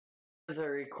is a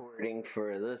recording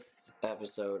for this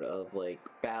episode of like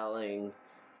battling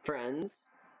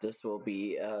friends. This will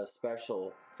be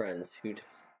special friends who.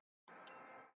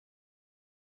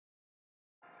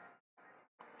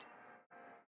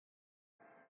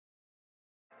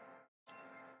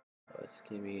 It's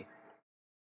gonna be.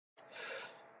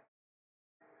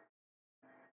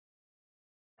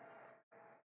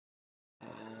 I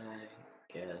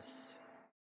guess.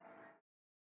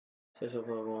 Special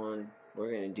Pokemon. We're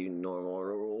gonna do normal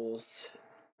rules.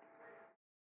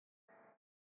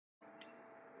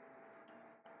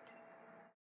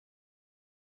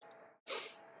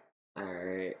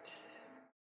 Alright.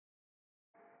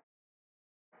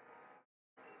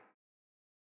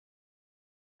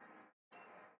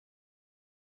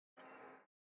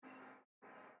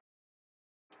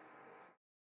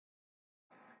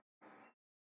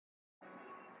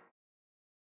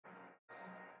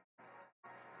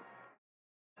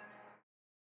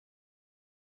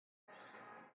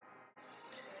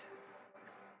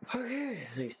 Okay,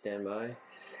 please stand by.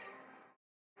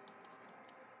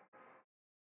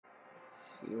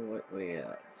 See what we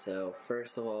got. So,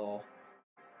 first of all,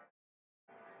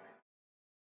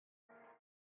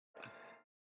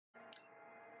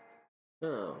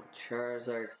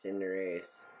 Charizard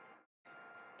Cinderace.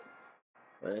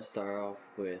 I'm gonna start off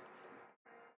with.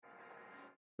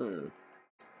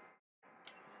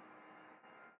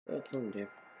 That's something different.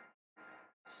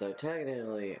 So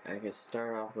technically, I could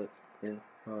start off with.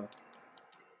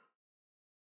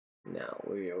 No,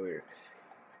 we're.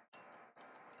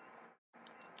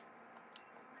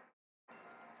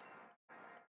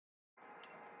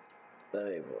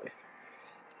 Hey boy.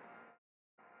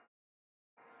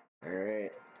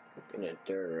 Alright, I'm gonna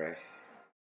direct.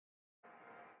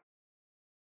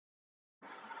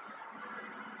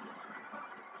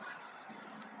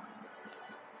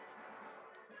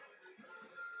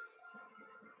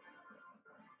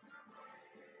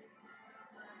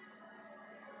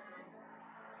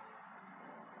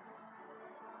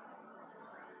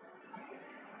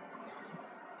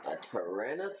 A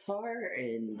Tyranitar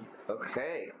and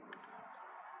okay.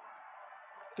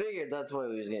 Figured that's what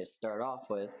we was gonna start off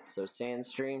with. So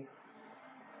Sandstream.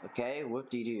 Okay,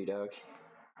 whoop-de-doo, dog.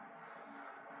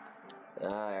 I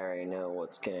already know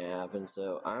what's gonna happen,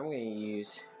 so I'm gonna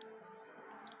use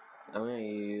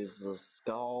the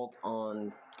Scald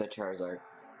on the Charizard.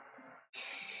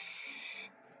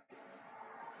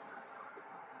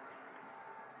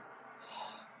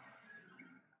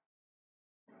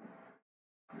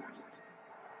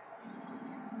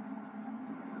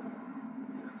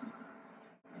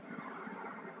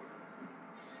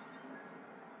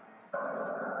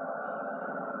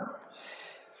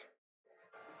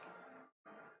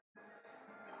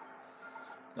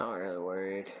 Not really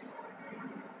worried.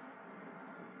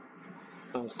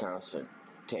 I'm starting to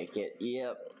take it.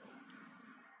 Yep.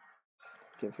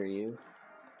 Good for you.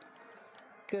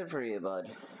 Good for you,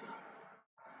 bud.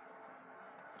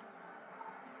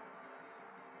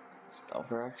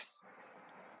 Stealth.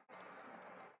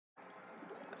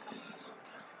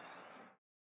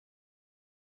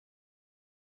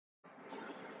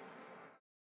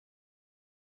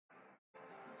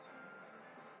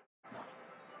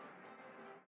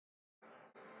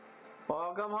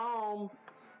 Welcome home.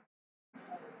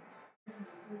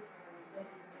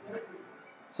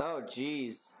 Oh,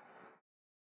 jeez.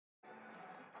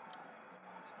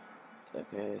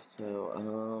 Okay, so,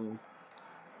 I'm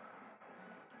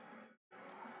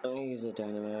gonna use a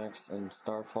Dynamax and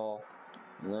Starfall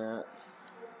and that.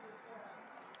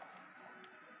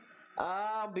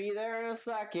 I'll be there in a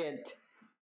second.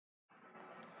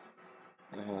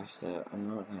 Okay, so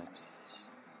I'm not gonna do this.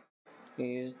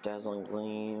 Use Dazzling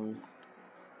Gleam.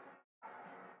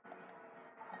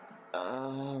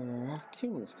 Rock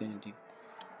Tomb is gonna do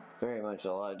very much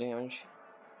a lot of damage.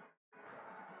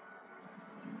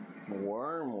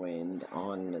 Wormwind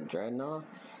on the Dreadnought.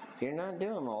 You're not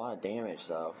doing a lot of damage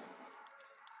though.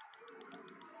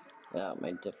 Yeah,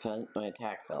 my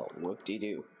attack fell.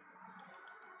 Whoop-de-doo.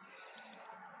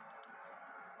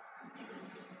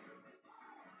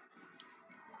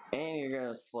 And you're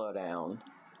gonna slow down.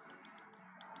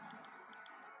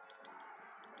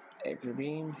 Vapor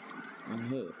Beam? On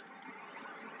who?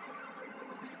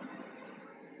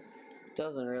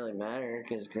 Doesn't really matter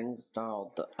because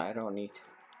Grinsnarl, I don't need to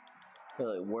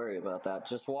really worry about that.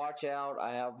 Just watch out,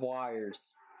 I have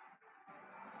wires.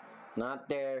 Not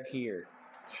there, here.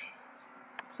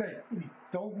 Say,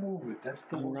 don't move it. That's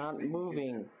the I'm not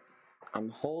moving. I'm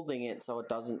holding it so it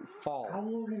doesn't fall. How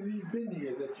long have you been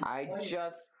here that you I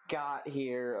just got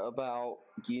here about,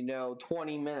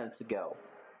 20 minutes ago.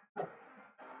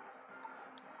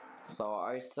 So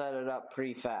I set it up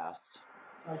pretty fast.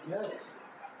 I guess.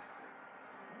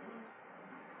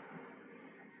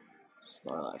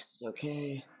 Snorlax is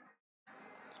okay.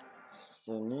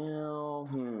 So now,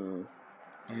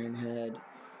 Ironhead.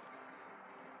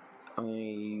 I'm gonna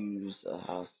use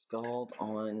a Scald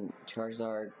on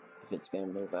Charizard if it's gonna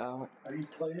move out. Are you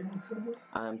playing with someone?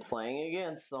 I'm playing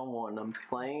against someone. I'm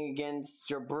playing against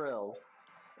Jabril.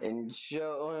 And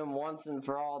show him once and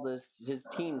for all this his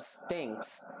team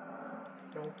stinks.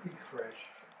 Don't be fresh.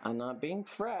 I'm not being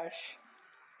fresh.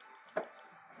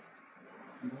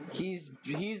 He's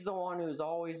the one who's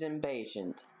always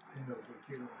impatient. I know, but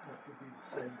you don't have to be the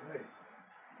same way.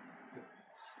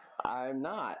 I'm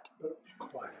not.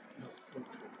 Quiet. No, don't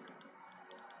talk.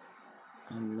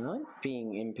 I'm not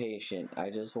being impatient. I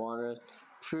just want to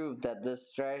prove that this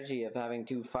strategy of having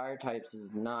two fire types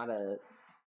is not a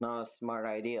smart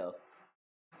idea.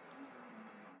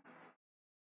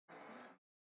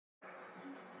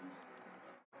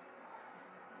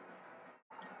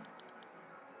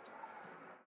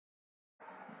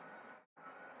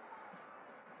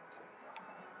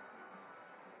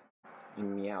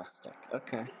 Meowstick.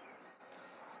 Okay.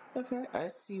 Okay, I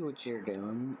see what you're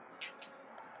doing.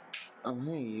 I'm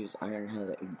gonna use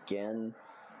Ironhead again,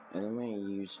 and I'm gonna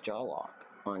use Jawlock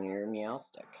on your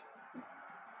Meowstick.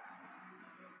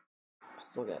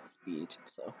 Still got speed,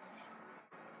 so.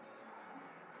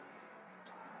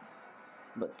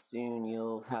 But soon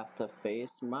you'll have to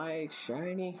face my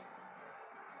shiny.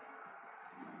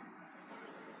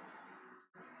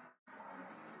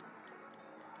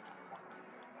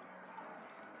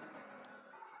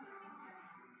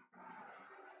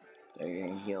 They're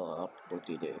gonna heal up. What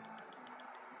do you do?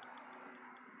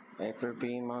 Hyper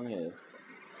Beam on who?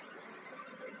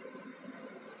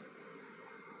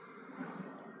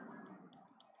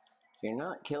 You're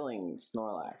not killing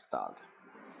Snorlax, dog.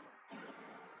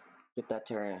 Get that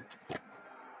Terran.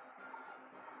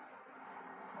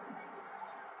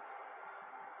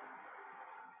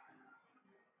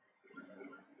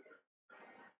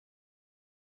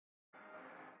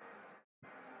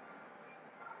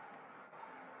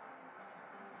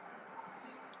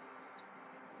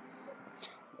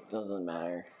 It doesn't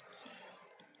matter.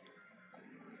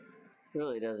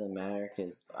 Really doesn't matter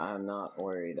because I'm not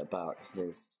worried about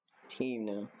his team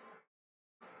now.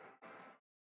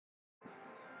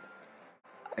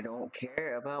 I don't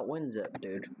care about WinZip,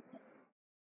 dude.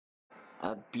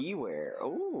 Beware.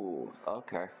 Ooh,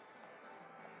 okay.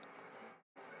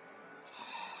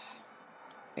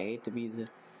 I hate to be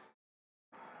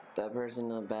that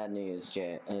person of bad news,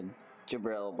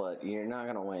 Jabril, but you're not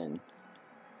gonna win.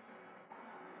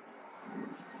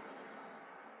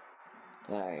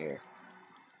 Get out of here.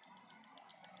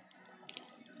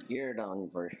 You're done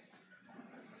for.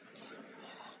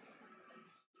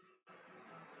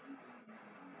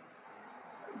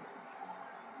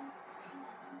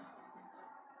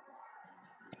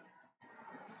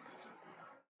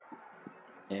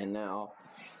 And now,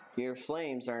 your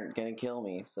flames aren't gonna kill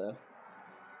me, so.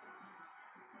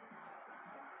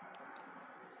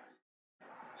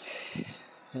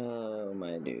 Oh,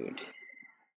 my dude.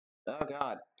 Oh,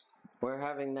 God. We're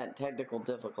having that technical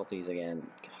difficulties again.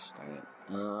 Gosh darn it.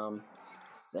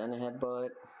 Send a headbutt.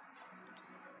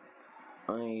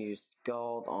 I'm gonna use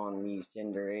Scald on the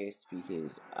Cinderace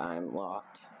because I'm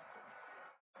locked.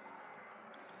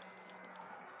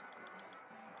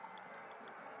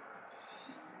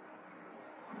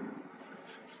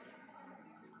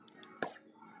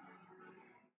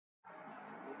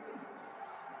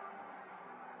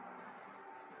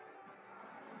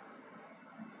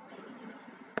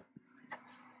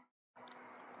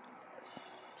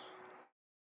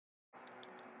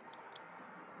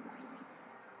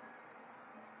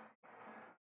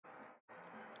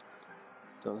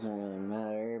 Doesn't really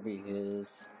matter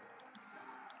because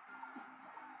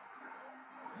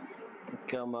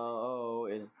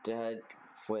Gummo is dead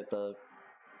with a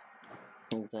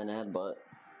Zen headbutt.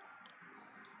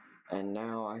 And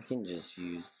now I can just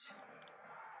use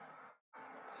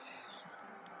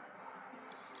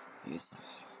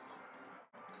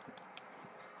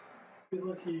You're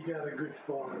lucky you got a good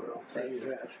father, I'll tell you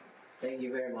that. Thank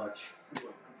you very much.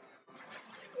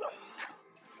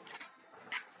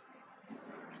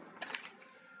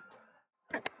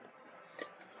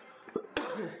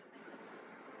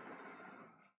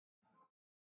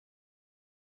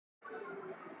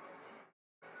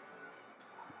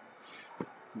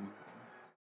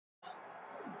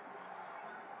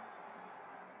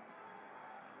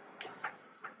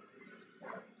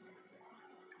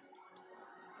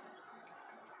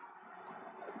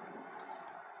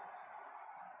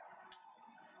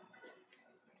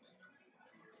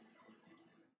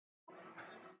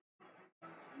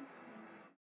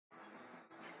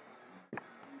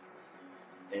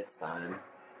 It's time.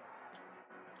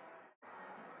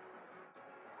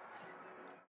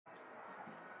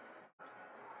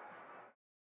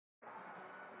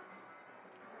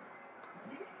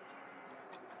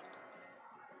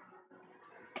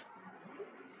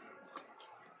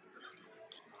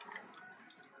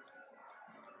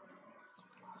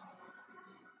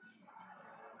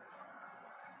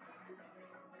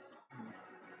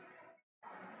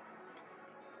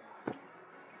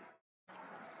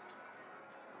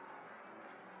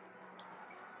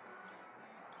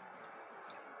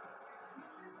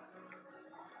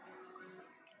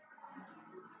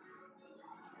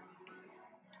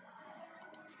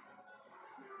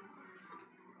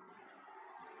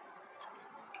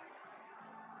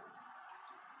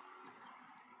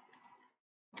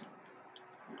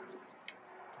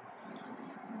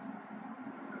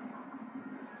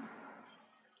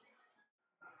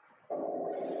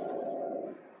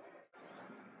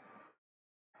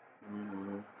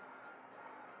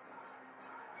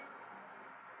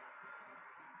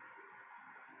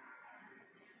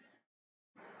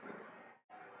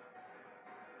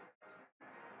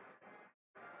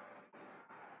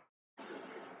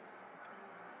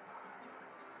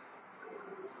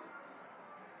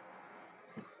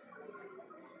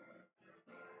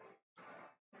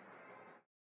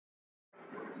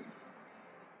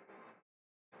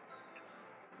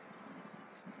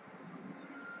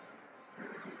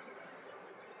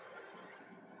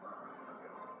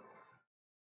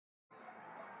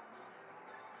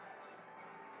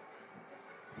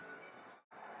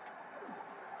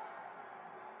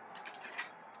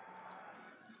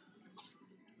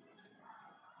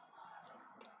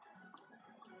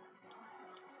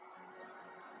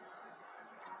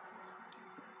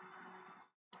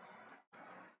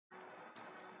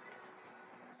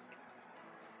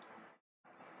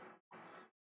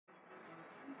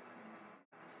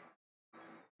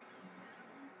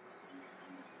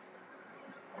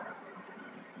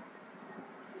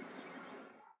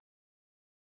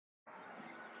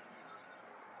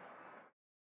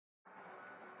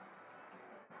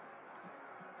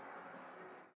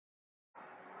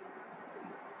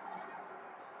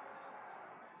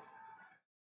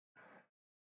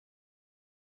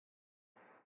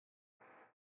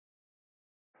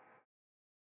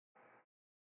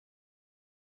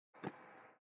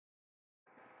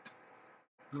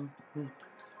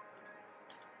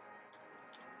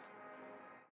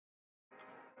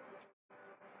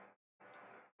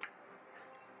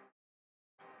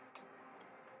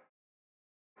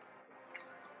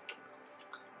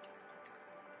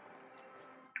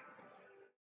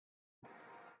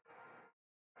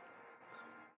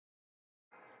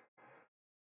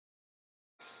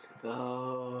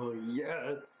 Oh,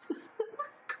 yes.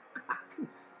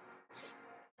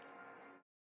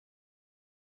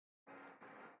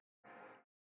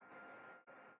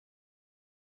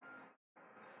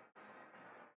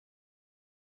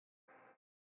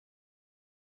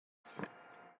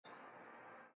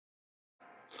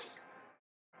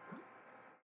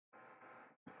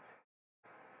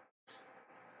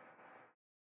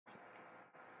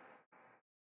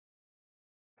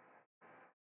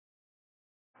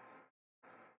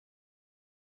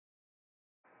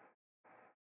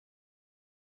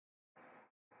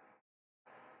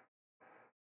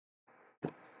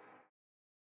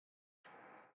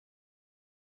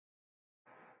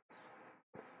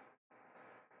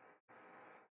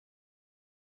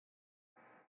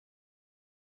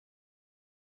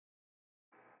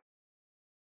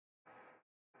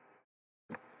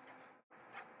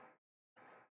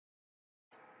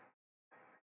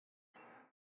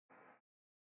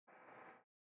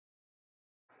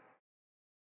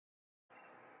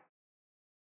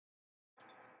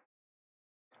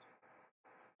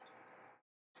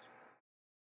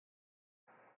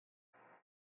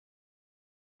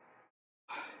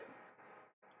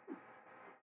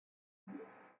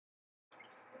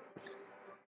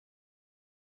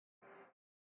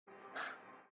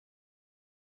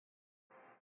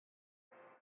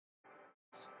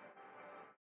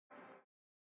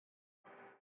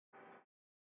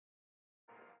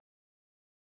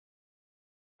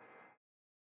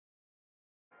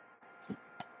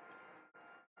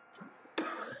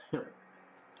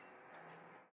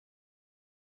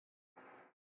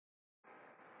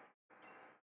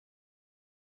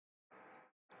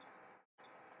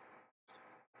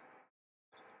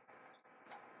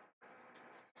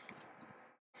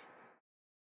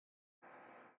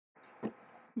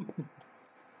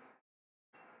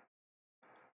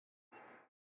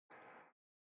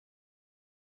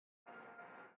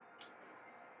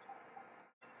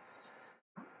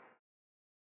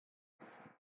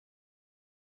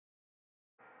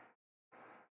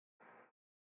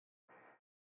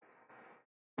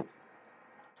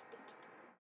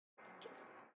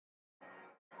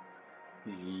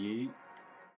 Yeet.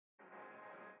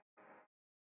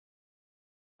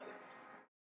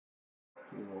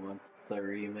 He wants the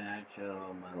rematch.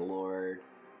 Oh my lord.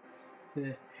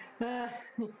 No.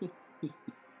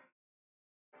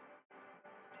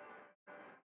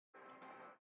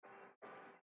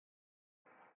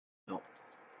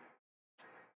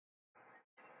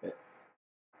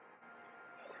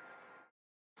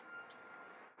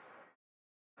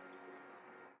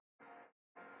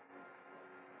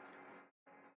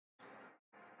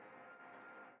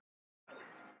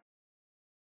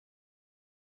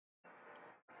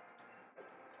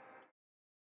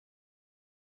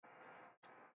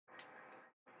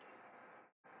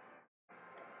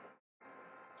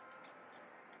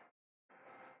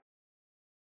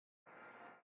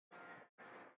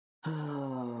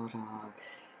 Oh, dog.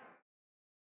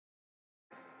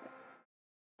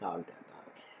 Dog, that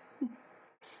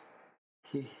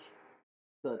dog.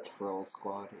 The troll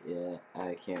squad. Yeah,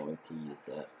 I can't wait to use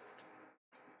that.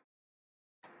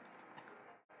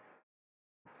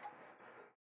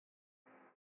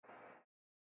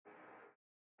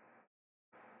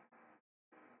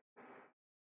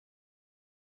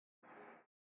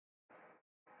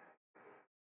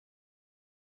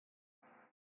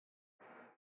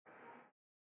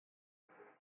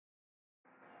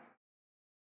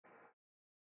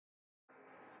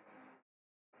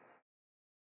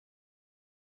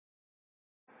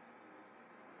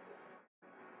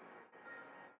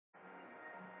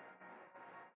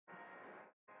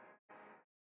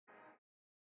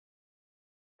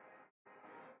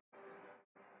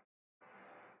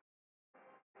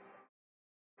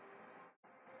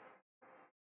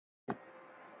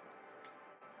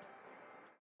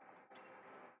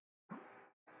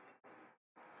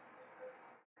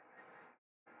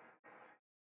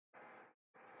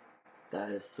 That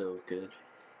is so good.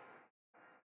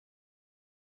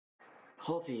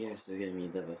 Holtias is gonna be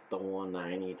the one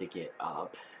I need to get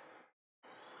up.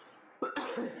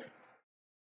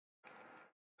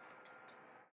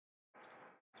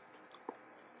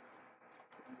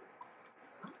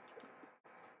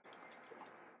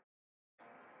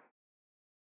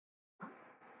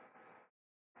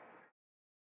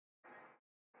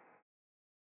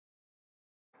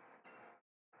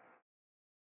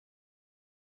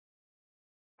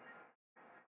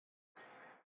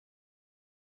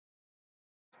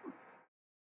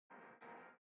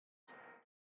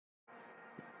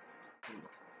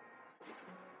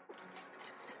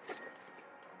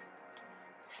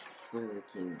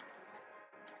 Freaking.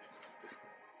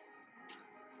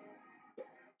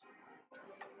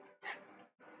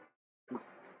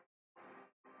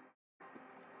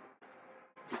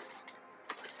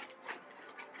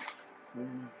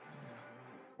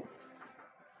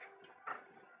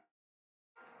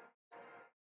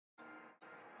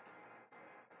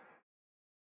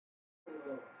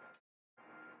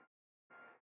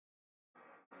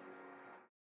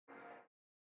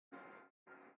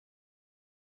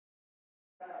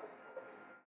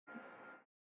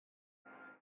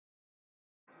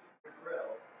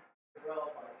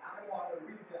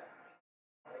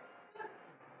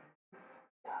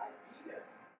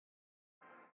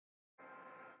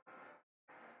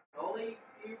 Only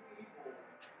few people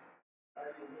are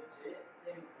legit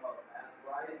think of as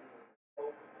riding this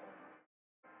Pokemon.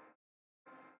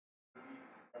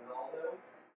 Ronaldo,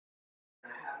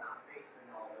 and I have not faced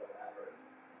Ronaldo ever.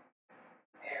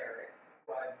 Eric,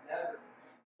 who I've never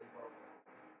beaten in Pokemon.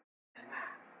 And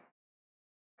Matt,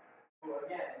 who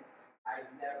again,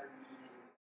 I've never beaten.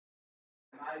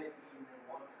 I might have beaten him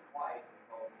once or twice in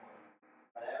Pokemon.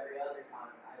 But every other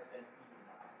time I've been beaten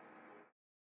by him.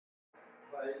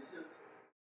 But it's just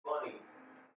funny.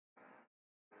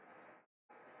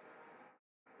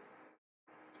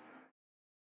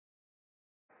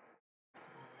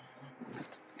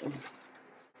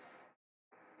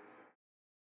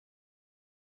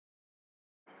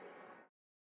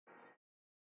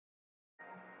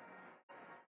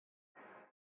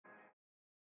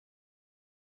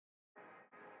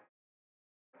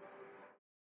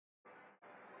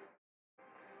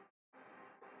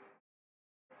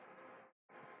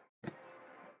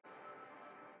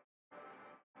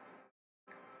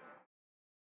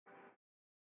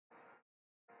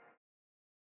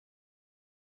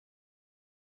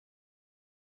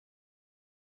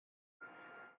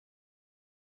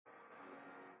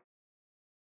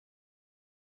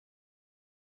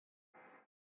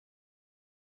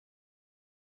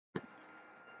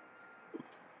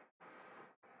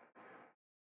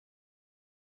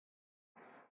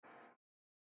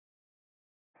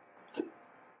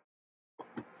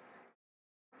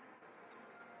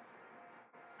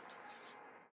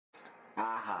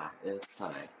 Aha, it's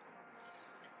time.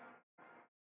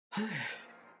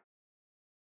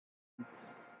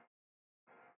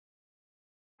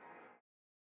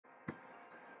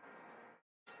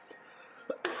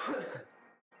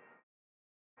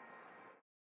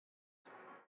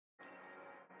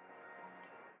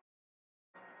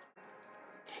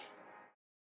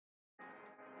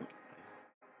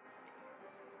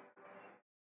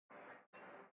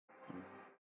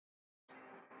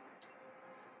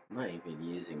 I'm not even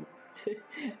using.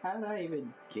 How did I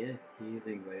even get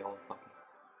using my own fucking.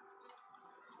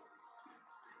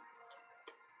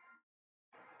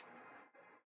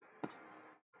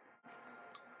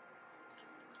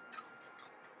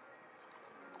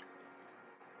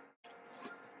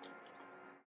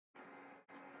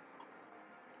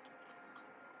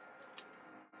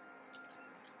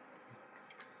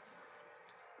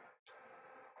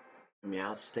 I mean,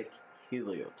 I'll stick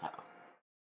helio tile.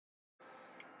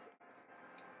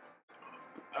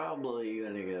 Probably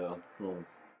gonna go.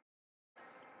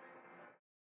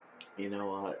 You know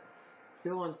what?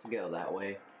 Who wants to go that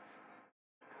way?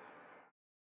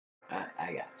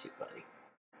 I got you, buddy.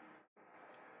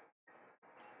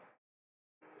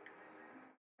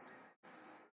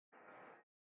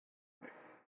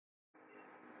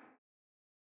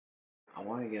 I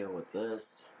want to go with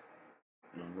this.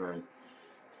 And then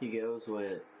he goes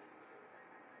with.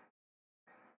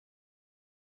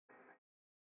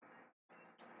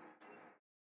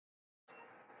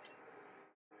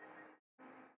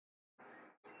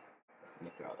 Let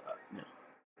me throw that. No.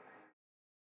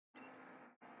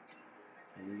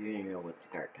 He's gonna go with the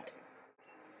dark type.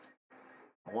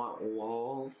 I want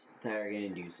walls that are gonna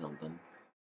do something.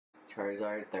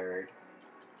 Charizard third.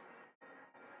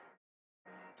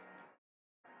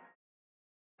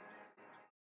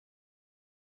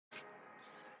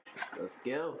 Let's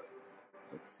go.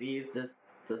 Let's see if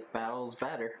this battle is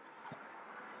better.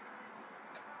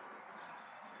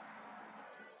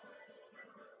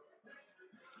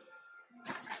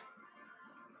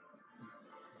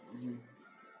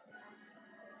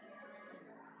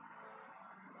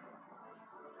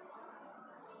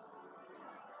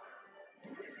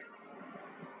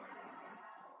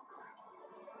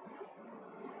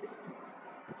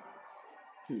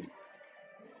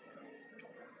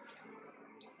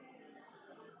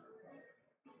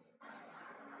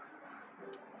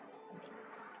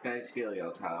 Nice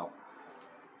helio tile,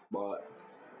 but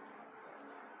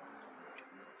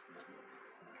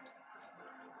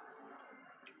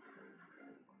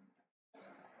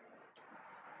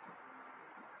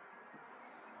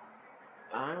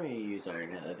I'm gonna use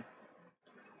Iron Head.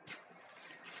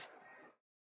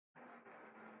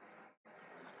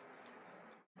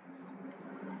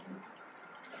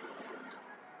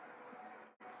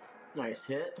 Nice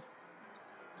hit.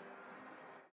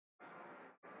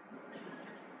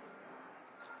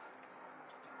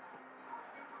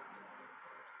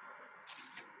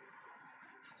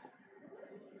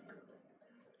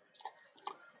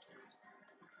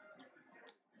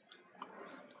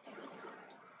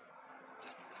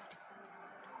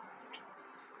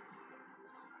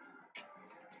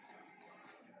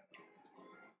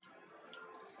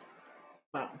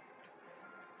 Wow.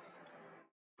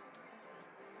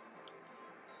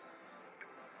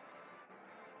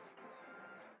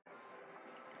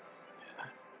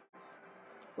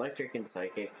 Electric and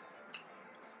Psychic.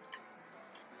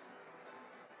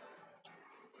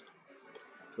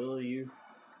 Will you?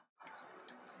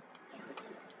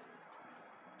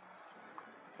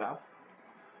 Wow.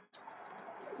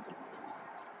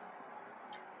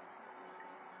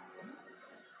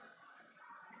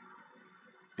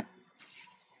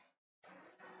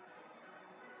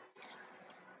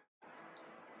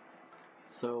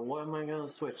 So what am I gonna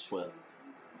switch with?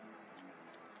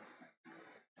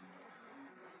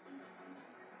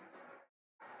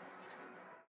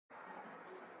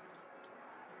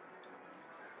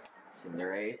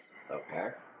 Cinderace. Okay.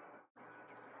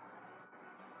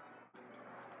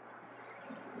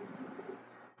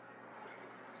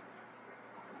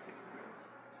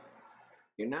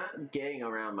 You're not getting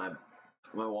around my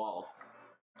wall.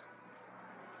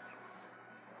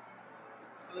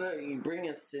 You bring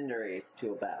a Cinderace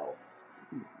to a battle.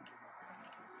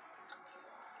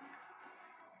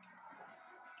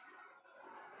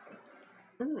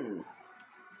 I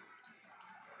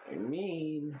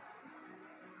mean,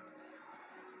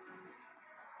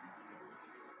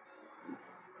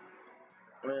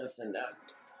 I'm gonna send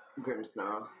out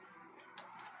Grimmsnarl.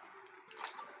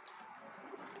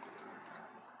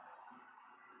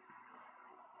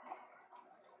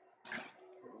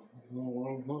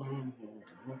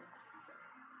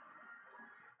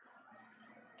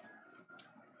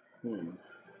 Hmm.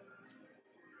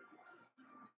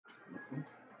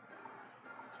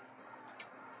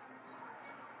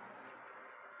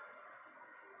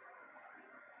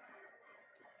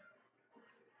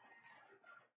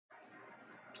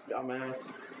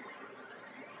 Dumbass.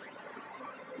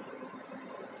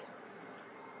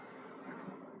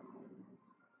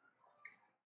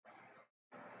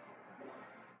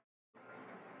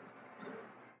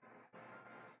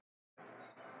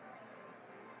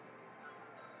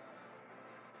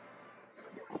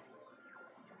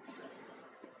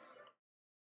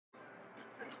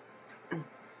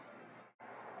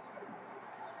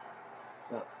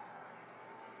 So,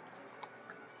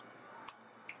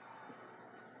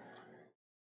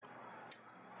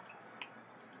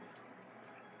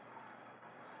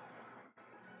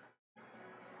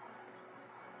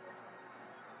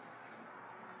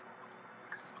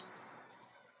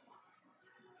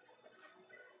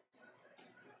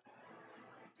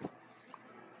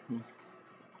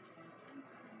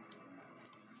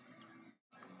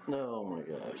 oh my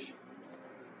gosh.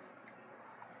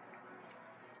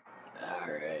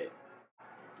 Alright.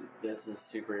 This is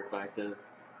super effective.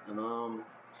 I'm gonna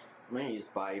use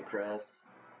body press.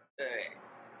 Alright.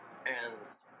 And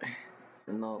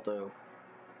Ronaldo.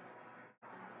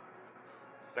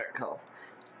 Better call.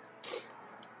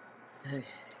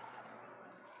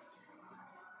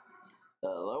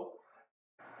 Hello?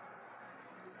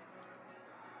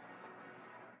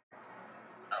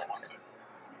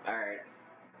 Alright.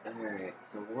 Alright,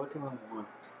 so what do I want?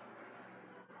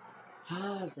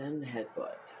 Zen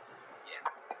headbutt.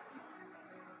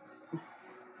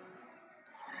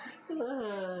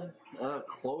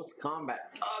 Close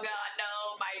combat. Oh god,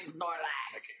 no, my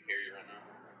Snorlax! I can hear you right now.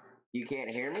 You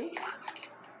can't hear me?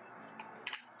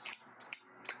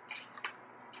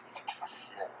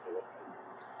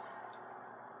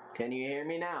 Can you hear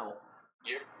me now?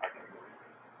 Yep, I can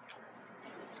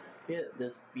hear you. Get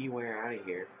this beware out of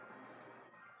here.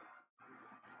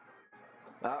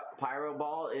 Pyro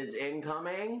Ball is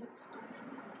incoming.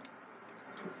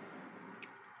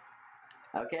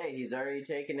 Okay, he's already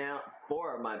taken out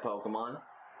 4 of my Pokemon.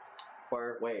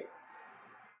 Or, wait.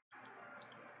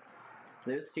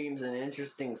 This team's an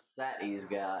interesting set he's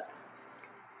got.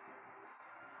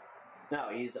 No,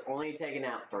 he's only taken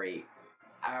out 3.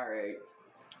 Alright.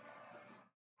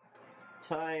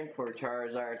 Time for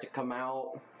Charizard to come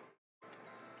out.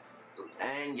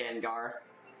 And Gengar.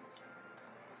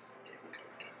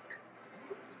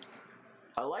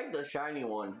 I like the shiny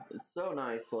one. It's so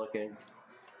nice looking.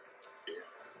 Yeah,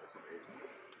 that's amazing.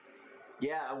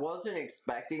 Yeah, I wasn't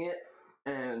expecting it.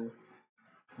 And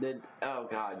oh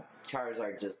god,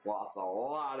 Charizard just lost a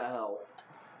lot of health.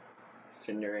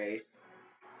 Cinderace.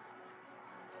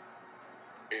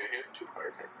 Yeah, he has 2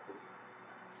 fire types.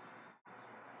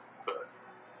 But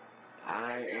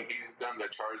he's done the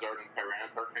Charizard and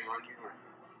Tyranitar thing on you?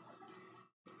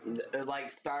 Or? Like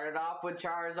started off with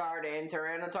Charizard and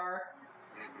Tyranitar?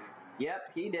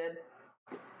 Yep, he did.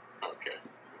 Okay.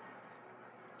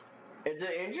 It's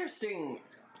an interesting.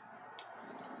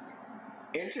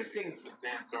 It's the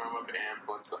Sandstorm up and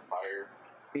plus the fire.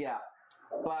 Yeah,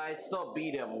 but I still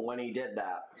beat him when he did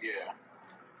that. Yeah.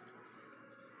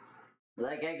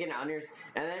 Like I can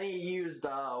understand. And then he used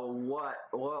what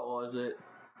was it?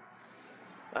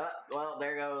 Well,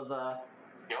 there goes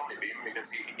He only beat me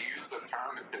because he used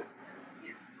Eternatus.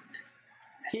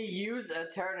 He used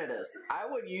Eternatus. I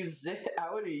would use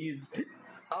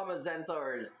Zamazenta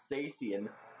or Zacian.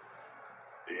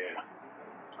 Yeah.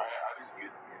 I didn't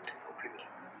use anything.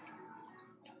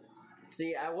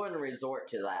 See, I wouldn't resort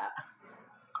to that.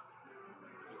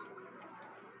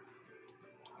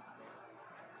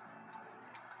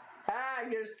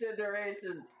 Your Cinderace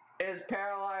is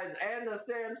paralyzed and the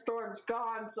sandstorm's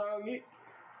gone, so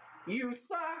you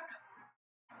suck.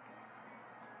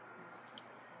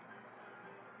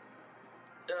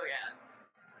 Oh yeah.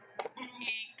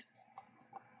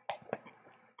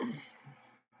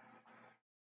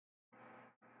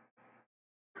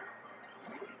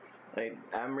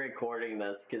 I'm recording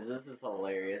this because this is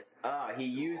hilarious. He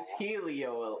used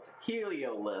Heliolisk.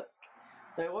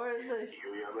 Like, what is this?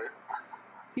 Heliolisk?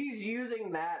 He's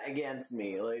using that against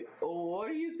me. Like, oh, what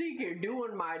do you think you're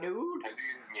doing, my dude? Has he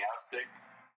used Meowstic?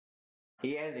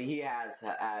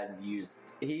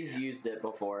 He's used it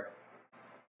before.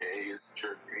 Yeah, he used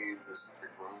this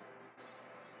trick one.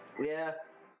 Yeah.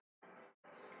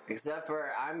 Except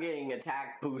for I'm getting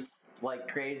attack boosts like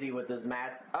crazy with this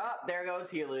mask. Oh, there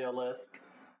goes Heliolisk.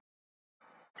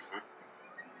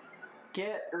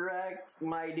 Get wrecked,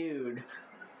 my dude.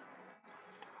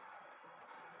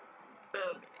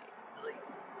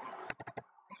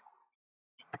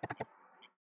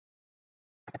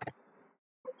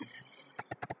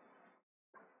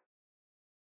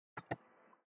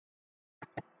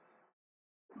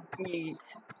 Eat.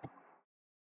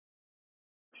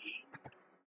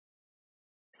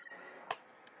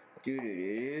 Do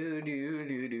do do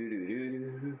do do do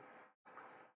do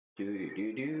do do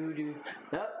do do do.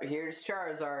 Oh, here's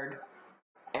Charizard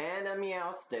and a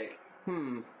Meowstic.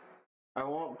 I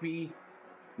won't be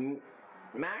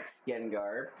Max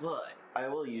Gengar, but I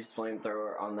will use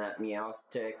Flamethrower on that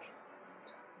Meowstic.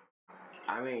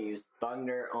 I'm gonna use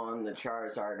Thunder on the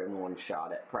Charizard and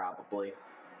one-shot it, probably.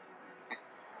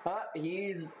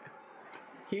 He's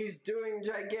doing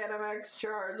Gigantamax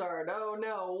Charizard. Oh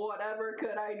no, whatever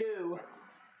could I do?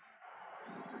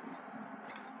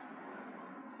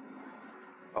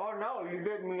 Oh no, you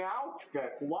did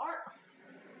Meowstic. What?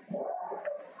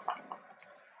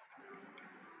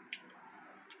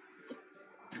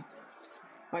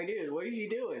 My dude, what are you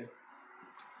doing?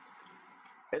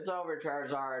 It's over,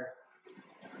 Charizard.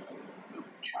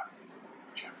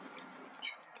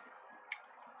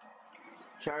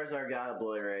 Charizard got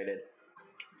obliterated.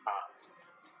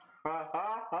 Ha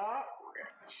ha ha!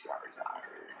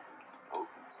 Charizard. Oh,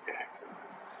 it's Jackson.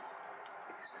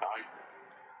 He's kind.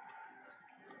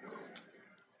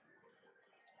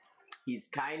 He's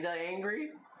kinda angry?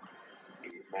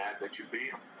 He's mad that you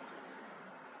beat him.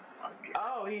 Okay.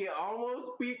 Oh, he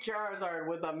almost beat Charizard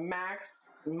with a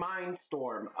max Mind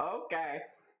Storm. Okay.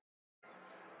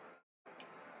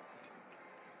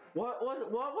 What was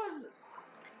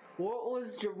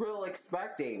Jabril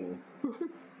expecting?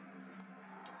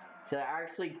 To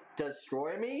actually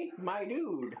destroy me? My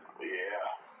dude.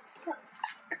 Yeah.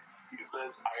 He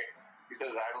says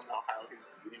I don't know how he's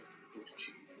beating his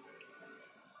cheating.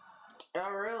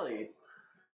 Oh really?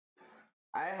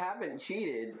 I haven't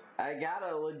cheated. I got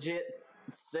a legit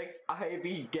 6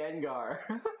 IV Gengar.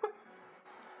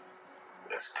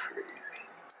 That's crazy.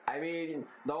 I mean,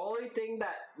 the only thing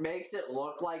that makes it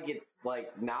look like it's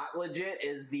like not legit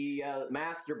is the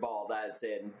Master Ball that it's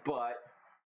in, but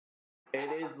it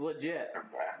is legit.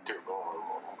 Master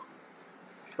Ball.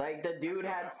 Like the dude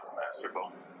had Master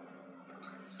Ball.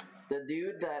 the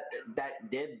dude that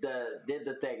did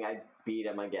the thing. I beat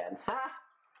him again. Ha!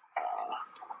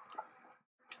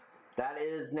 That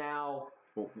is now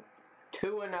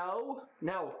 2-0.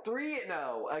 No,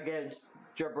 3-0 against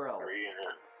Jabril. 3-0.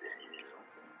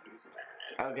 He's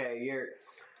mad. Okay,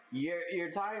 your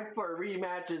time for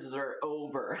rematches are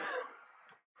over.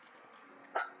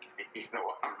 You know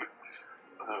what?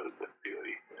 Let's see what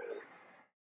he says.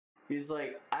 He's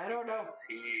like, I don't know.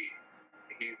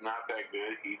 He's not that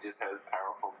good. He just has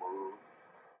powerful moves.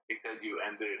 He says you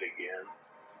ended it again.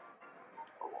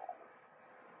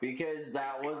 Because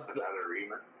that was another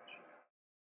rematch.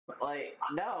 like,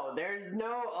 no, there's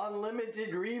no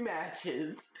unlimited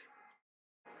rematches.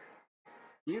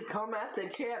 You come at the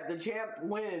champ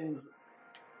wins.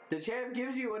 The champ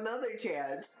gives you another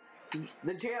chance.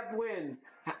 The champ wins.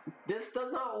 This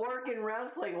does not work in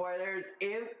wrestling where there's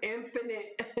infinite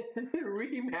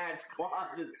rematch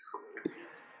clauses.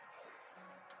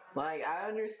 Like, I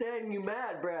understand you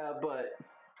mad, bruh, but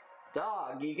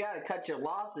dog, you gotta cut your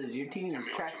losses. Your team's Tell me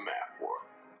what you're mad for.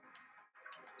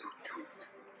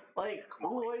 Like,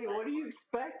 what are you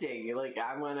expecting? Like,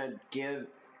 I'm gonna give,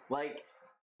 like,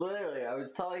 literally, I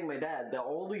was telling my dad, the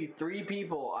only 3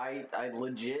 people I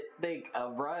legit think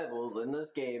of rivals in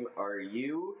this game are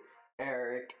you,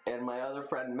 Eric, and my other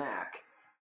friend Mac.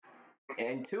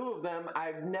 And 2 of them,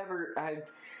 I've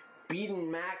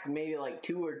beaten Mac maybe like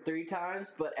 2 or 3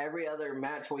 times, but every other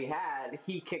match we had,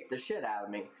 he kicked the shit out of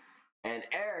me. And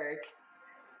Eric,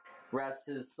 rest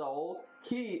his soul,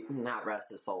 not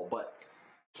rest his soul, but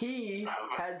he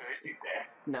has,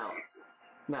 no,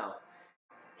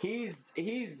 he's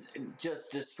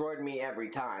just destroyed me every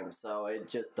time, so it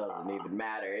just doesn't even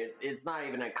matter. It's not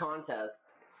even a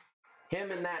contest. Him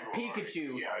and that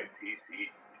Pikachu.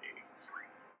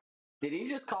 Did he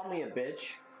just call me a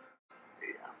bitch?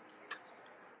 Yeah.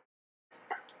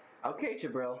 Okay,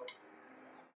 Jabril.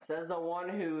 Says the one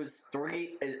who's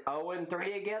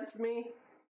 0-3 against me.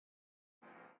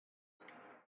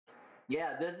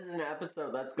 Yeah, this is an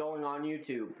episode that's going on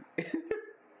YouTube.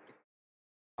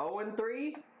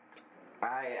 0-3?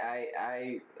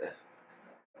 I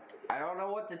don't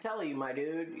know what to tell you, my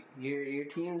dude. Your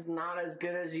team's not as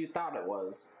good as you thought it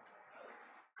was.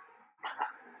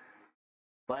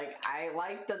 Like, I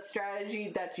like the strategy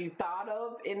that you thought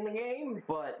of in the game,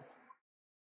 but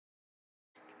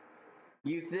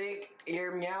you think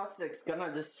your Meowstic's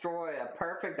gonna destroy a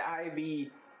perfect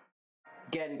IV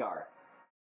Gengar.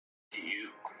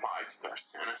 You 5-star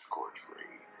Santa score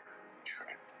trade.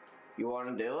 You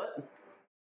wanna do it?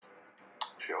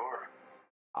 Sure.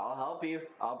 I'll help you.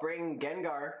 I'll bring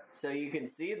Gengar so you can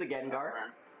see the Gengar. Okay.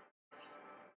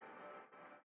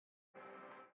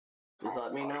 Just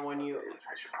let me know when you...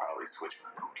 I should probably switch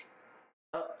my cookie.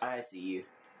 Oh, I see you.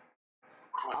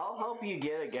 I'll help you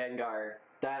get a Gengar.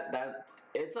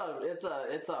 It's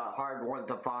a hard one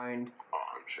to find. Oh,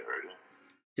 I'm sure it is.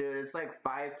 Dude, it's like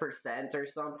 5% or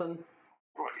something.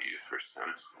 What do you use for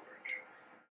Centiskorch?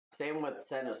 Same with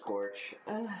Centiskorch.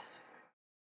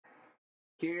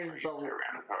 Here's the...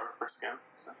 Tyranitar for skin?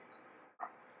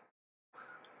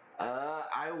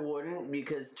 I wouldn't,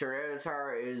 because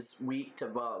Tyranitar is weak to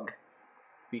bug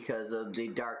because of the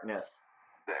darkness.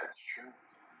 That's true.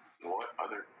 What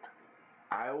other...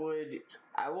 I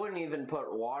wouldn't even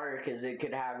put water because it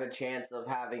could have a chance of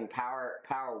having power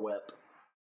whip,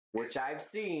 which I've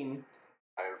seen.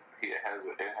 It has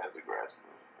a grass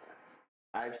move.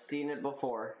 I've seen it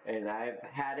before, and I've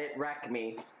had it wreck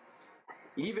me.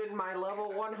 Even my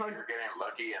level 100. You're getting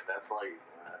lucky, and that's why.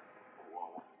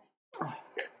 Whoa.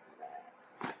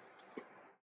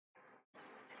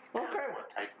 Okay. What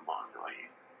type of mon do I use?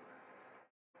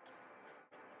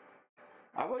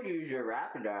 I would use your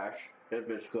Rapidash if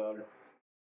it's good.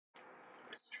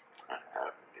 I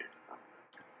have it, so.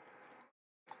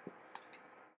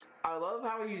 I love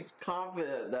how he's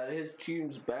confident that his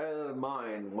team's better than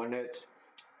mine when it's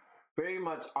pretty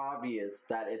much obvious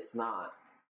that it's not.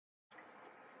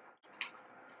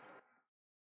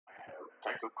 I have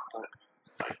Psycho Cut,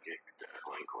 Psychic,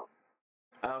 Dazzling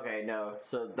Cut. Okay, no.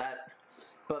 So that...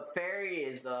 But Fairy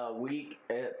is weak.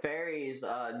 Fairy is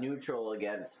neutral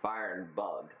against Fire and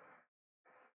Bug.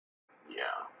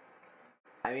 Yeah.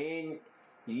 I mean,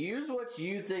 use what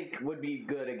you think would be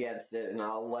good against it, and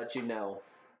I'll let you know.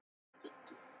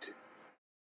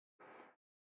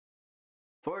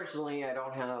 Fortunately, I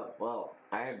don't have... Well,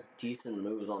 I have decent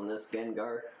moves on this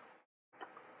Gengar.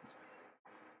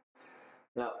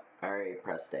 No, I already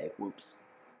pressed A. Whoops.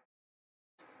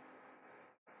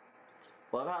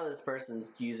 Love how this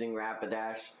person's using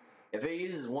Rapidash. If it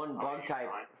uses one bug type...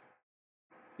 Fine?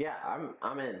 Yeah,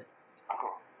 I'm in.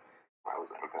 Oh. I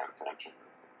wasn't paying attention.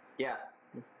 Yeah.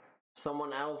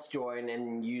 Someone else joined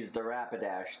and used the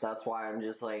Rapidash. That's why I'm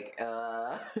just like, Do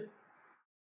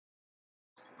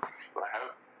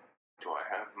I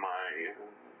have my...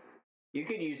 You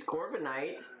could use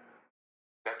Corviknight.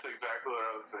 That's exactly what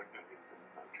I was thinking.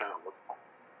 I'm trying to look.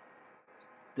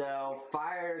 Though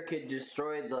fire could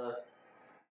destroy the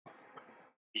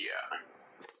Yeah.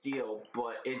 steel,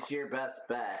 but it's your best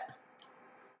bet.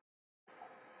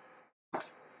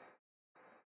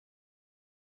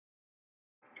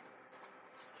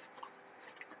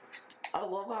 I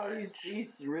love how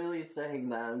he's really saying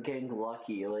that I'm getting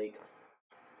lucky. Like,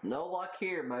 no luck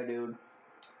here, my dude.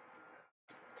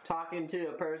 Talking to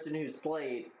a person who's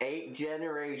played 8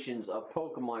 generations of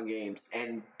Pokemon games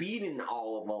and beaten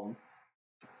all of them.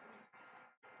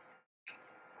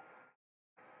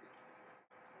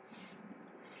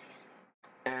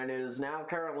 And is now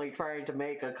currently trying to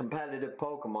make a competitive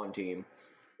Pokemon team.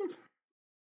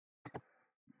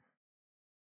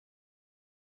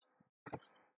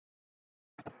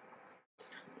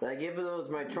 Like, if it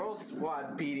was my troll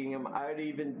squad beating him, I'd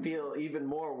even feel even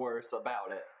more worse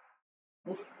about it.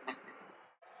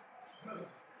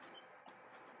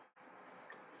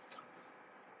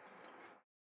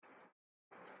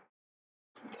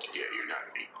 Yeah, you're not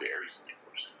gonna eat berries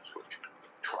anymore, so switch.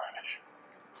 Trash.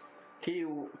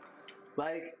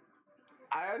 Like,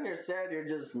 I understand you're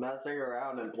just messing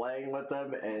around and playing with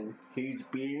them and he's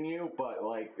beating you, but,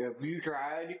 like, if you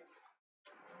tried...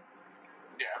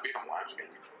 Yeah, I beat him last game.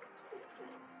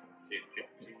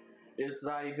 It's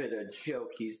not even a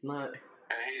joke, he's not... And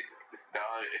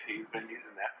he's been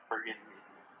using that friggin'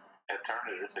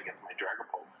 Eternatus against my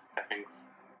Dragapult. That thing's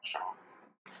strong.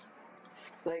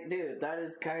 Like, dude, that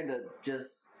is kind of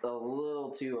just a little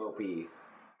too OP.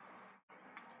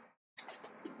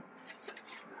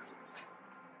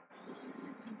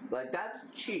 Like, that's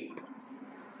cheap.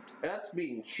 That's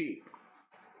being cheap.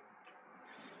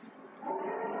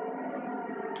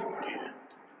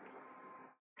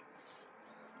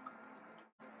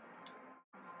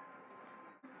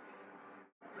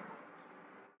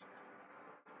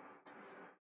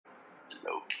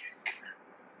 Low kick.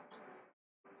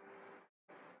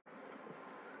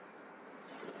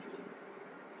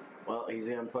 Well, he's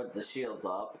gonna put the shields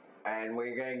up, and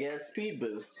we're gonna get a speed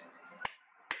boost.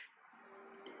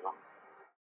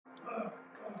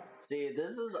 See,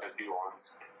 this is... If he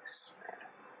wants.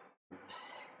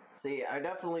 See, I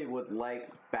definitely would like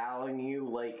battling you,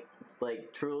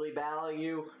 like truly battling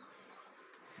you.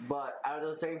 But at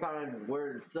the same time,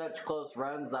 we're such close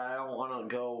friends that I don't want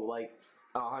to go like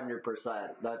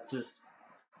 100%. That's just...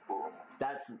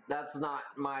 That's not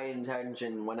my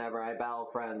intention whenever I battle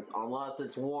friends, unless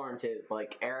it's warranted.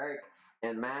 Like Eric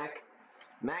and Mac,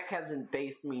 Mac hasn't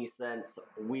faced me since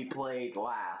we played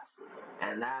last,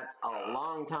 and that's a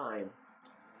long time,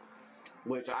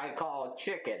 which I call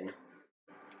chicken.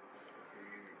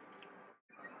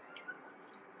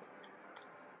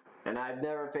 And I've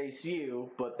never faced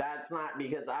you, but that's not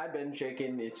because I've been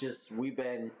chicken, it's just we've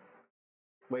been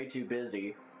way too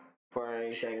busy for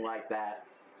anything like that.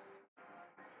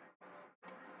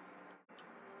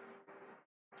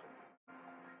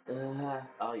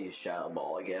 I'll use Shadow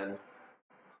Ball again.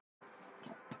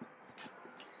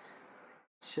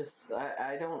 It's just,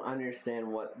 I don't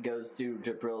understand what goes through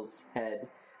Jabril's head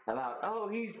about, oh,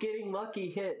 he's getting lucky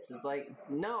hits. It's like,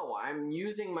 no, I'm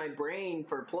using my brain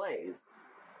for plays.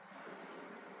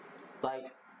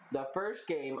 Like, the first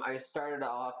game, I started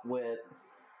off with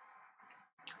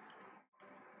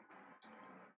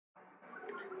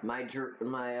my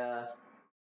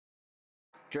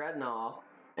Dreadnought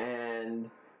and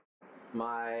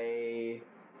my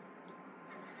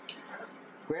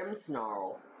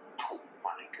Grimmsnarl. Oh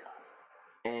my god.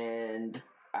 And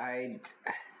I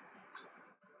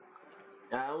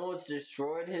almost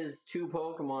destroyed his two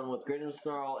Pokemon with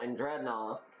Grimmsnarl and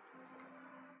Dreadnought.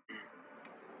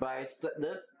 But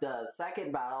the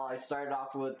second battle, I started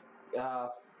off with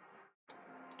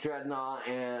Dreadnought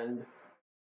and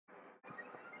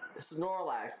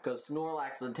Snorlax, because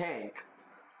Snorlax is a tank.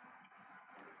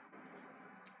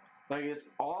 Like,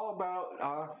 it's all about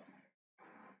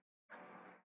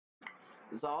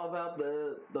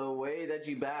the way that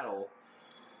you battle.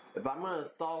 If I'm gonna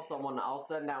stall someone, I'll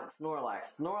send out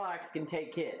Snorlax. Snorlax can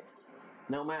take hits,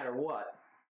 no matter what.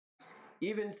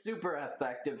 Even super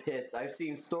effective hits, I've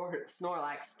seen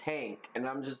Snorlax tank, and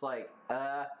I'm just like,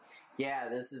 yeah,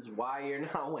 this is why you're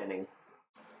not winning.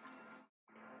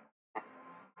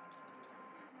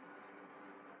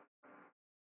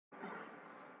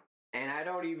 And I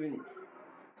don't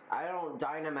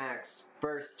Dynamax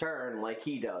first turn like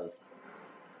he does.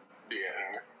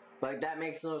 Yeah. Like, that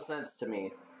makes no sense to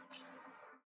me.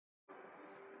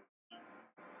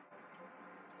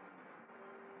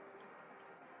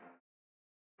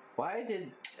 Why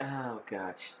did... Oh,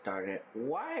 gosh, darn it.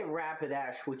 Why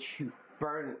Rapidash would you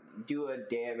do a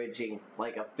damaging,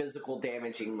 like a physical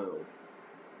damaging move?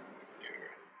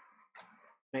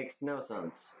 Makes no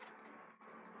sense.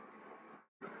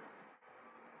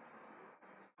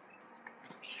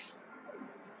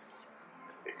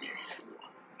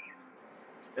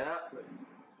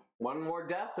 One more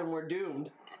death and we're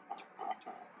doomed.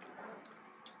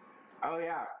 Oh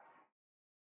yeah.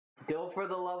 Go for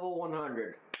the level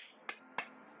 100.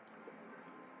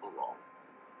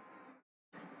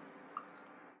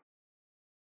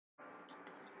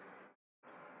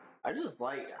 I just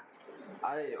like...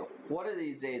 one of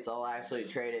these days I'll actually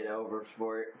trade it over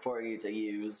for you to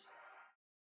use.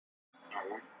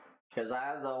 Because I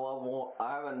have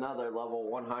another level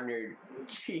 100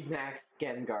 G-Max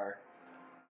Gengar.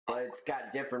 But it's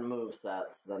got different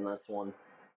movesets than this one.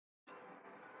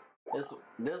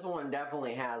 This one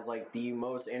definitely has like the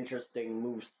most interesting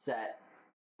moveset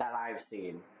that I've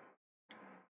seen.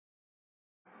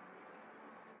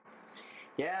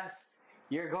 Yes,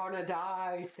 you're gonna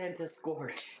die, Santa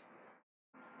Scorch.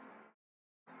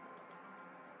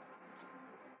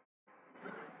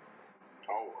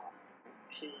 Oh.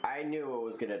 I knew it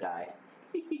was gonna die.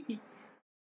 Get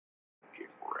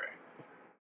wrecked.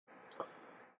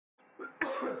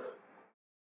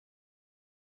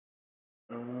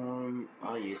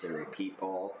 I'll use a repeat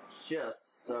ball,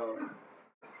 just so.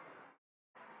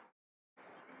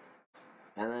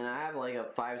 And then I have like a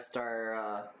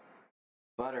 5-star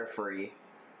Butterfree,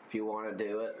 if you want to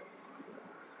do it.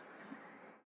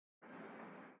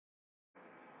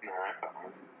 Alright.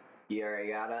 You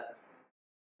already got it?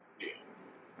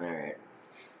 Yeah. Alright.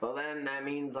 Well then, that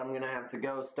means I'm gonna have to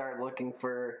go start looking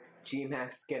for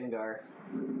G-Max Gengar.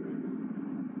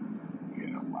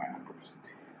 Yeah,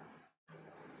 Lapras.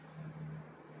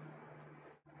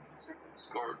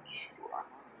 Scorch.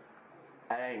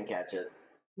 I didn't catch it,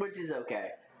 which is okay.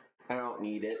 I don't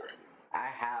need it. I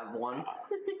have one.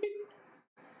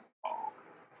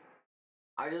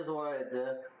 I just wanted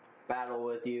to battle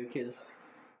with you because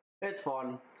it's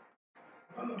fun.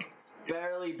 It's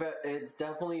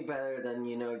definitely better than,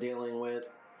 you know, dealing with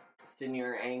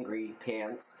Senior Angry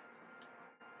Pants.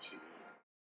 He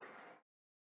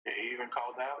even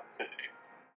called out today.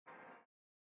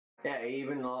 Yeah, he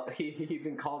even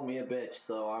called me a bitch,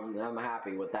 so I'm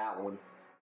happy with that one.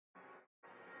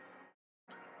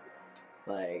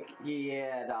 Like,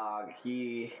 yeah, dog,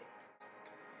 you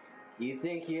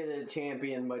think you're the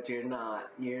champion, but you're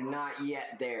not. You're not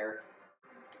yet there.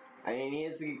 I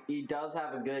mean, he does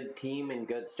have a good team and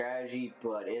good strategy,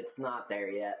 but it's not there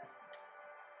yet.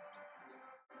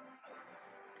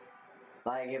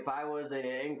 Like, if I was an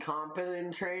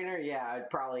incompetent trainer, yeah, I'd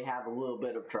probably have a little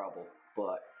bit of trouble.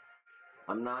 But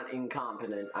I'm not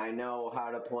incompetent. I know how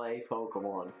to play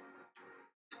Pokemon.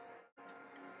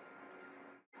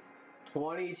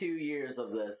 22 years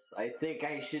of this. I think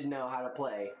I should know how to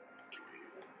play.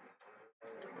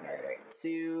 Alright,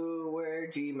 to where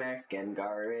G-Max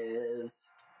Gengar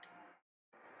is.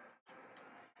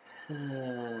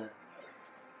 I'm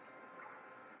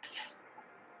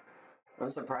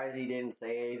surprised he didn't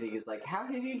say anything. He's like, how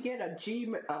did he get a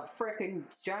frickin'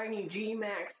 shiny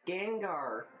G-Max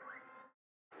Gengar?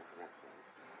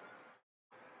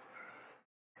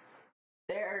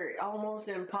 They're almost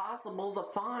impossible to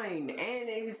find, and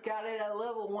he's got it at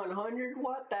level 100?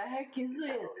 What the heck is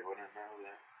this?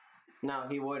 No,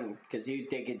 he wouldn't, because he'd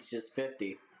think it's just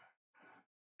 50.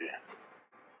 Yeah.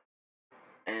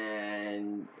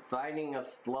 And finding a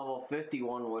level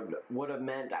 51 would have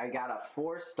meant I got a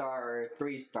 4-star or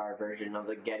 3-star version of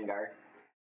the Gengar.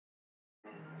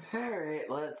 Alright,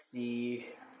 let's see.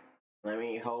 Let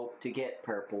me hope to get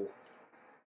purple.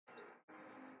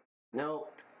 Nope.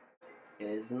 It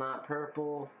is not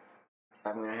purple.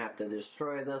 I'm gonna have to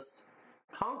destroy this.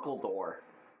 Conkeldurr.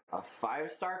 A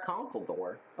 5-star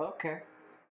Conkeldurr. Okay.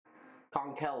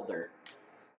 Conkeldurr.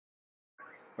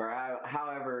 Or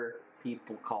however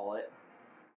people call it.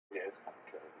 Yeah, it's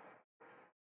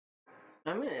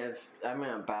kind of I'm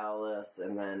gonna battle this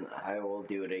and then I will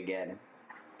do it again.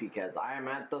 Because I am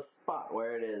at the spot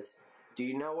where it is. Do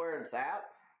you know where it's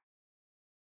at?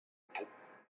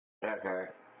 Okay.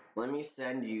 Let me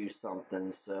send you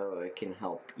something so it can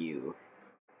help you.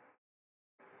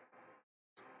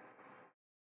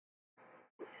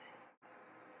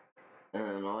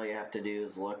 And all you have to do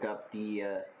is look up the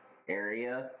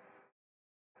area.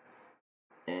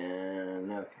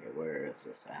 And okay, where is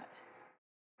this at?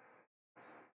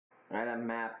 I had a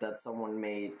map that someone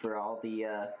made for all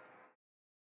the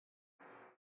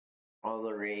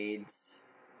raids.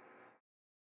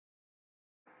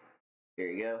 Here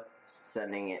you go.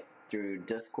 Sending it through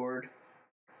Discord.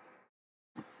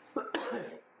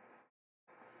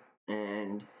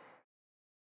 And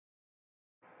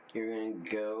you're gonna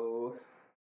go.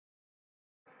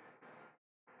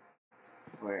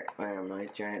 Where am I?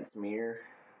 Giant smear.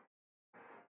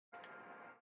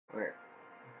 Where?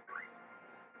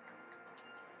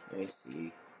 Let me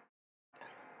see.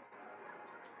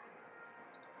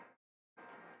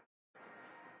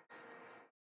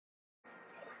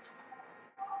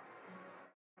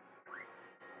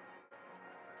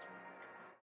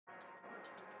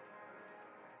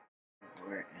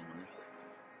 Where am I?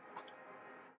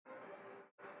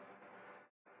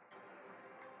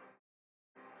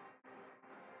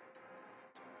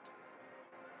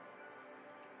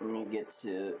 Let me get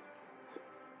to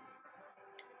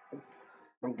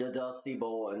the Dusty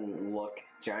Bowl and look.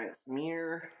 Giant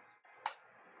smear.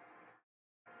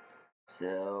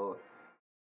 So,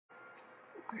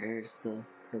 where's the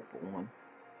purple one?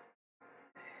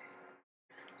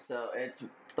 So, it's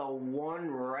the one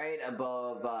right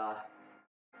above,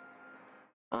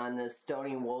 on the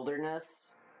Stony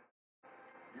Wilderness.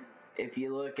 If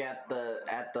you look at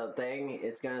the thing,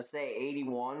 it's gonna say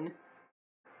 81.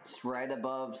 It's right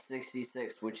above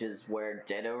 66, which is where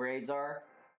Ditto raids are.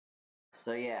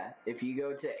 So yeah, if you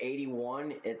go to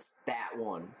 81, it's that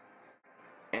one.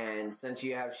 And since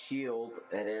you have Shield,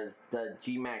 it is the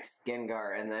G-Max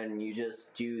Gengar, and then you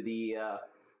just do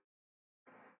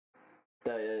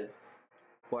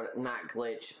what, not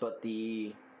glitch, but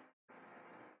the,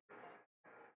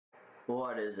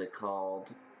 what is it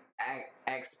called?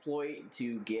 Exploit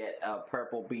to get a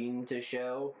purple bean to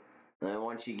show. And then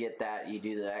once you get that, you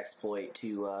do the exploit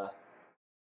to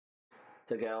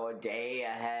go a day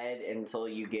ahead until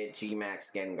you get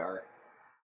G-Max Gengar.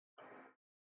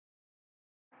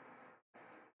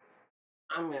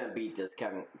 I'm gonna beat this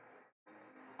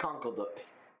Conkeldurr,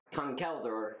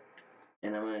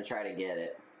 and I'm gonna try to get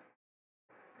it.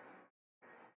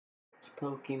 It's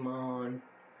Pokemon.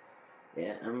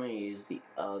 Yeah, I'm gonna use the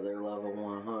other level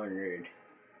 100.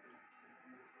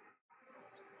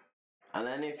 And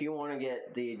then if you want to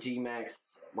get the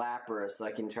G-Max Lapras,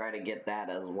 I can try to get that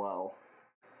as well.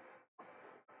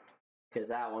 Because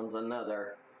that one's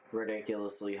another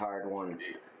ridiculously hard one.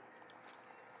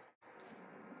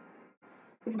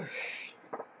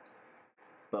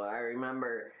 But I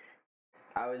remember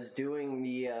I was doing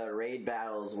the raid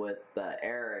battles with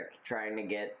Eric, trying to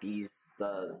get the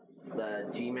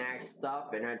G-Max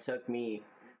stuff, and it took me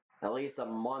at least a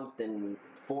month and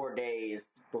 4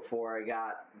 days before I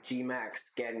got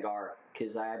G-Max Gengar,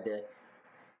 because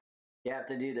you have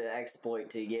to do the exploit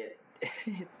to get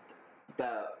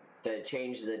to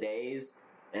change the days,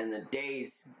 and the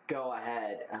days go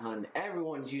ahead, and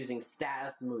everyone's using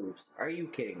status moves. Are you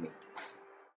kidding me?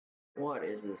 What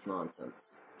is this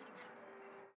nonsense?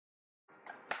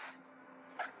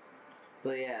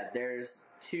 But yeah, there's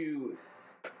two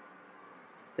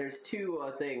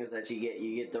things that you get.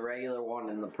 You get the regular one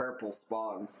and the purple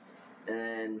spawns, and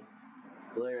then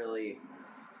literally,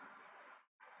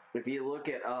 if you look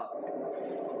it up,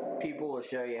 people will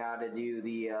show you how to do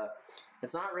the.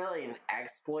 It's not really an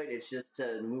exploit. It's just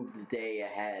to move the day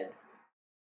ahead.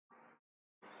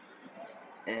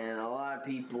 And a lot of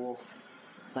people,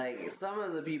 like some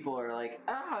of the people, are like,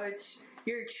 "Oh,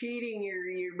 you're cheating.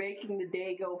 You're making the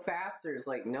day go faster." It's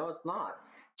like, no, it's not.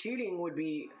 Cheating would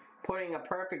be putting a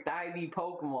perfect IV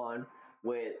Pokemon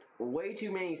with way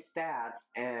too many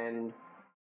stats and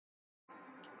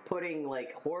putting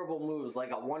like horrible moves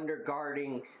like a Wonder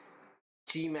Guarding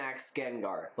G-Max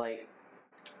Gengar. Like,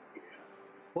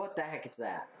 what the heck is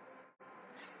that?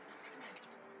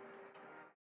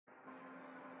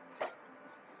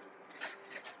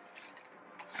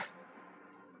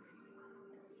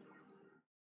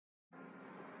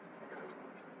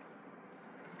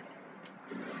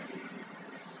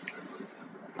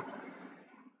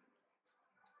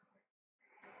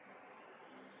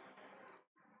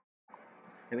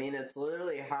 I mean, it's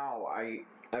literally how I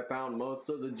found most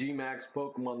of the G-Max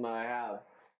Pokemon that I have.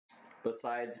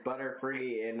 Besides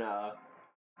Butterfree and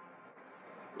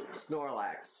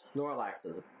Snorlax. Snorlax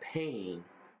is a pain.